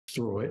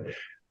through it.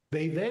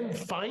 They then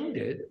find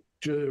it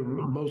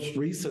most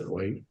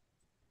recently.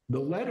 The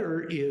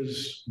letter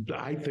is,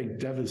 I think,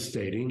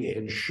 devastating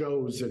and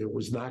shows that it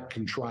was not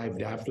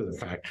contrived after the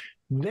fact.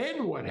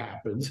 Then what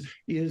happens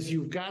is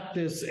you've got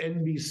this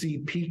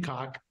NBC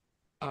Peacock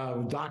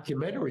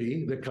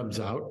documentary that comes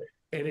out,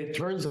 and it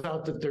turns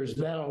out that there's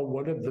now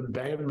one of the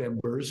band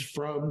members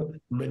from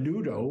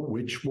Menudo,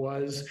 which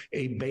was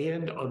a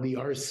band on the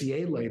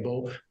RCA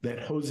label that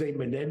Jose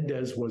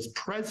Menendez was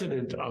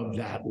president of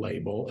that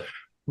label,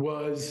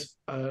 was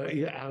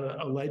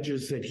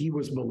alleges that he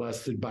was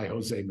molested by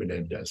Jose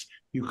Menendez.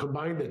 You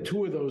combine the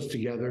two of those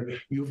together,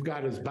 you've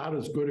got about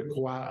as good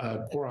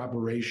a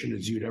corroboration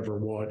as you'd ever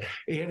want,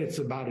 and it's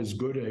about as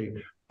good a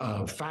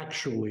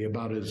factually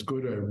about as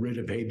good a writ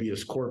of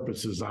habeas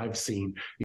corpus as I've seen